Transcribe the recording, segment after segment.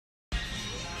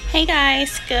Hey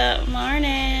guys, good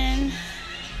morning.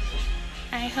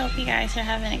 I hope you guys are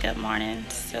having a good morning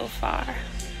so far.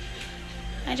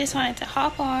 I just wanted to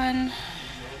hop on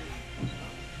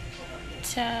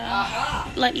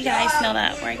to let you guys know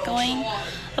that we're going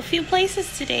a few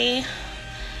places today,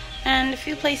 and a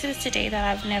few places today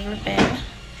that I've never been.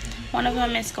 One of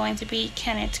them is going to be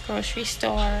Kenneth's grocery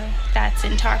store that's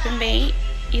in Tarpum Bay,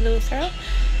 Eleuthera.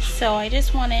 So I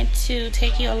just wanted to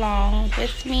take you along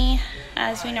with me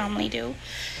as we normally do.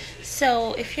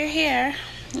 So if you're here,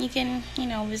 you can,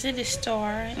 visit the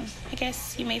store, and I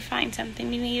guess you may find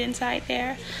something you need inside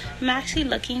there. I'm actually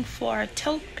looking for a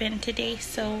tote bin today,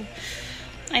 so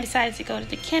I decided to go to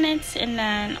the Kenneth's and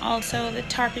then also the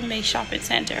Tarpum Bay Shopping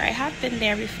Center. I have been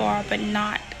there before, but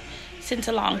not since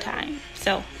a long time.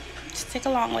 So stick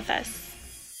along with us.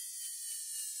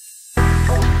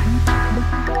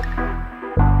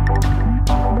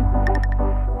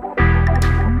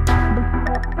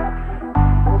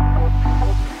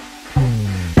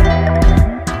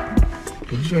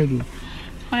 What you trying to do?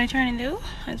 What I trying to do?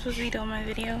 I'm supposed to be doing my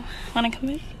video. Wanna come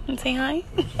in and say hi?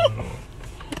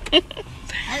 I'm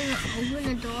open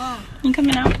the door. You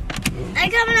coming out?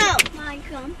 I'm coming out. I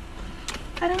come.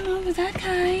 I don't know. Is that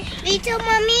Kai? Me too,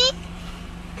 mommy.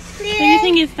 Please. Do you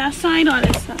think it's that side or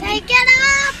this side? Hey, get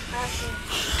up.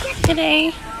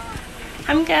 Today,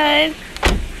 I'm good.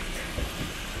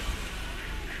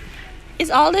 Is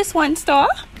all this one store?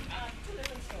 Two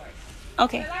different stores.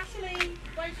 Okay. Well, actually,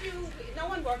 no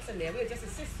one works in there. We'll just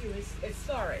assist you. It's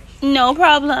storage. No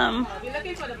problem. If you're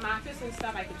looking for the mattress and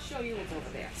stuff, I can show you what's over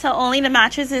there. So only the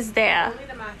mattress is there. Only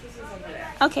the mattress is over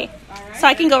there. Okay. All right? So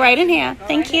I can go right in here.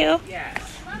 Thank you. Yes.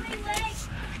 Mommy, wait.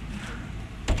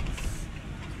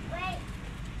 Wait.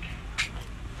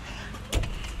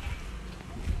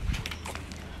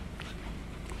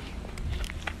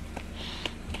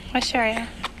 I'll show you.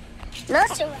 No,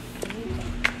 sir.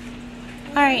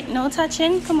 All right. No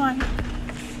touching. Come on.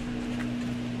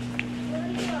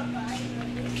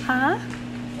 Huh?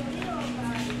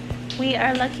 We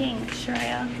are looking,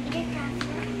 Shreya.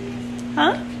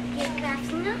 Huh?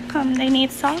 Come, they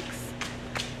need socks?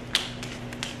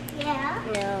 Yeah.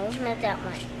 No, not that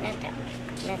one. Not that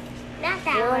one. Not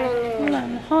that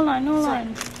one. Hold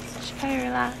on. Shreya,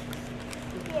 relax.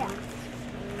 Yeah.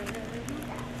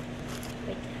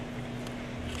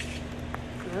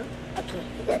 Okay,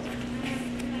 good.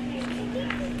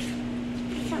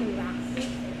 Some glasses.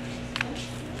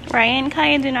 Ryan,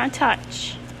 Kaya, do not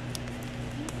touch.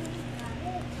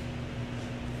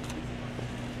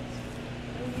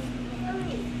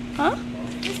 Huh?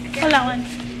 Hold on.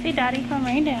 See, Daddy, come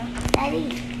right there. Daddy.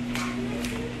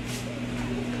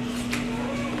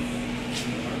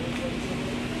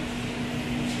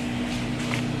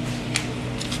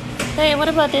 Hey, what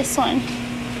about this one?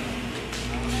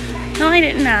 No, I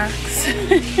didn't ask.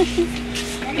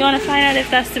 You want to find out if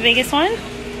that's the biggest one?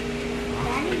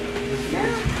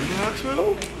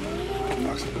 Knoxville?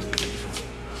 Knoxville.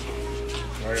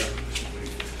 Oh, yeah.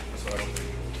 That's what I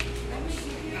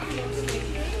don't think.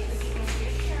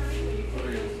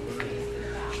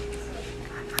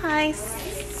 Hi,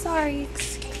 sorry,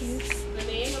 excuse. The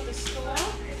name of the store?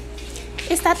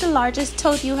 Is that the largest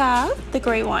tote you have? The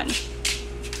gray one?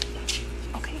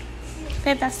 Okay.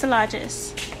 Babe, that's the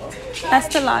largest. That's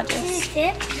the largest.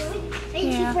 Yeah.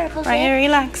 Right,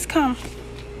 relax, come.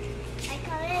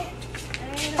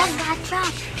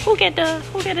 Who get the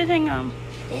thing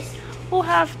This. Who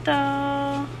have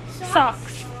the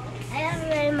socks? I have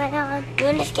it in my hand. You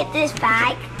want to get this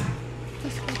bag?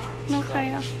 No,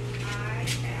 Kaya.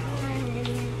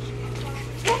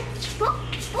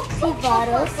 See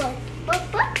bottles.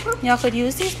 Y'all could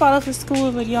use these bottles for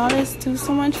school, but y'all is too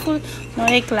so much food. No,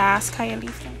 they glass. Kaya,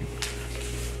 leave them.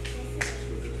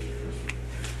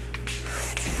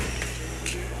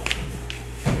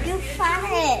 You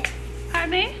found it. Are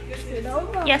they?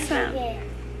 Yes, ma'am.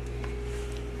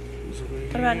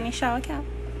 What about any shower cap?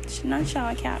 Not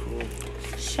shower cap.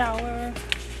 Shower.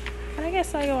 But I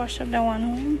guess I can wash up that one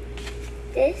home.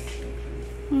 This?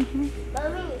 Mm-hmm.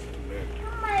 Mommy.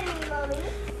 Mommy.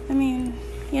 I mean,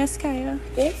 yes, Kaya.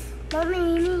 This? Mommy,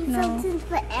 you need No. something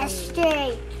for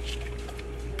Esther.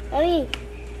 Mommy.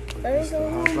 Mommy, go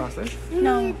home. Plastic? You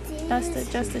No, need that's this.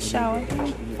 just the shower. You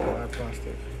need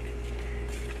plastic.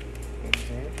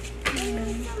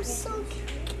 I'm so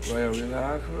Oh, yeah, we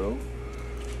Knoxville?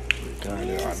 We kind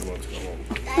of hard to go home.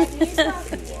 Daddy's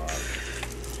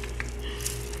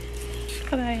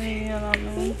Kaya, I love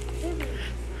them.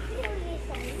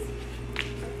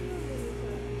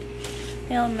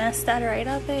 They'll mess that right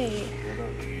up, eh?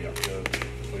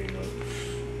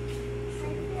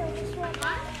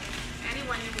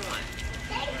 Anyone you want.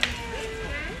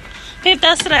 If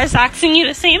that's what I was asking you,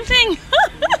 the same thing.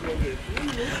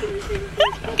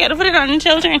 Gotta put it on the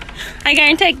children. I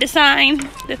gotta take the sign.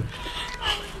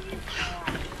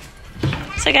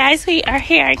 So guys, we are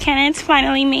here at Kenneth.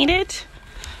 Finally made it.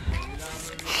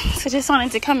 So just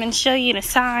wanted to come and show you the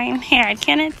sign here at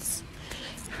Kenneth's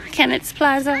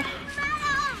Plaza.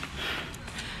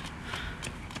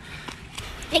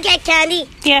 You get candy.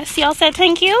 Yes, y'all said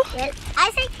thank you? Yes.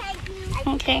 I say thank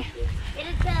you. Okay.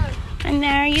 And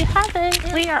there you have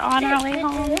it. We are on our way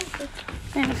home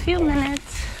in a few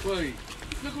minutes.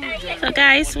 So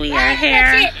guys, we are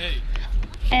here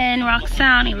in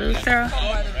Roxtown, Eleuthera,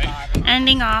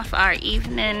 ending off our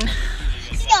evening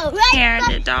here at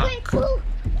the dock.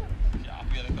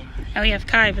 And we have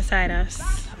Kai beside us.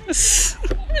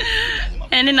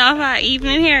 Ending off our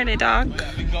evening here at the dock.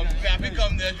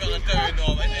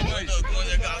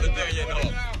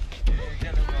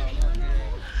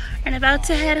 And about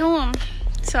to head home.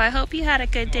 So I hope you had a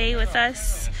good day with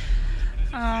us.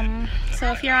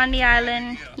 So if you're on the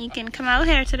island, you can come out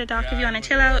here to the dock if you want to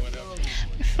chill out.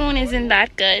 The phone isn't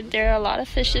that good. There are a lot of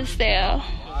fishes there.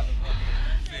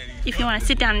 If you want to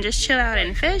sit down and just chill out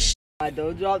and fish.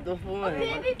 Don't drop the phone.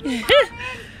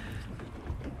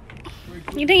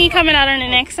 You think he's coming out on the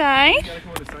next side?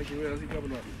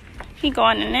 He go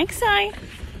on the next side.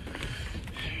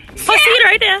 Oh, see it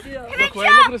right there. Look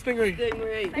at the stingray.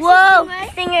 Whoa,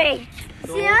 stingray.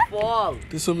 Don't fall.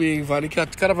 This will be funny.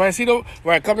 Cara, vai assim, não?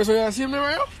 Vai, come so you see me,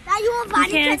 right? You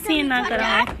can't see nothing on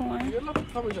that one.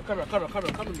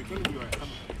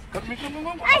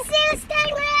 I see a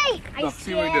stingray. I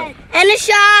see right there. And a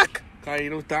shark. Kai, you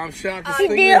know, damn shark. I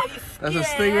do. That's a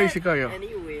stingray, Chicago.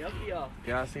 Anyway, up here.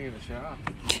 Yeah, I seen the shark.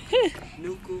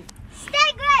 Nuku.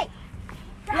 Stingray.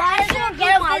 I saw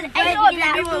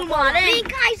baby blue marlin.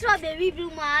 I saw baby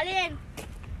blue marlin.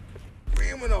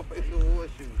 Bring up if you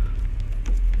horseshoe.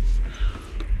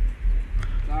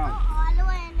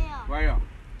 Vai, ó.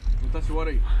 Não tá suando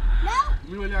aí? Não.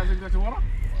 Me olhar assim que tá suando?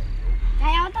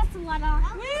 Caiu, tá suando.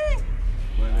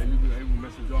 Well, I will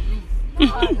message off you.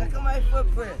 Look at my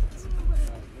footprint.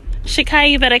 Shikai,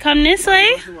 you better come this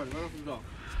way.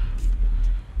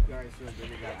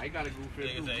 I gotta go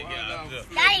fish.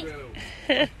 Daddy.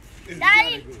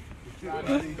 Daddy.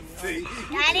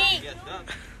 Daddy.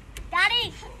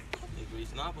 Daddy.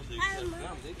 Waar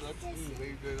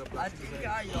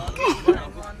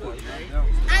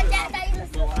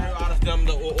is hem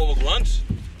de overgrond?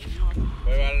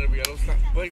 Wij waren er weer.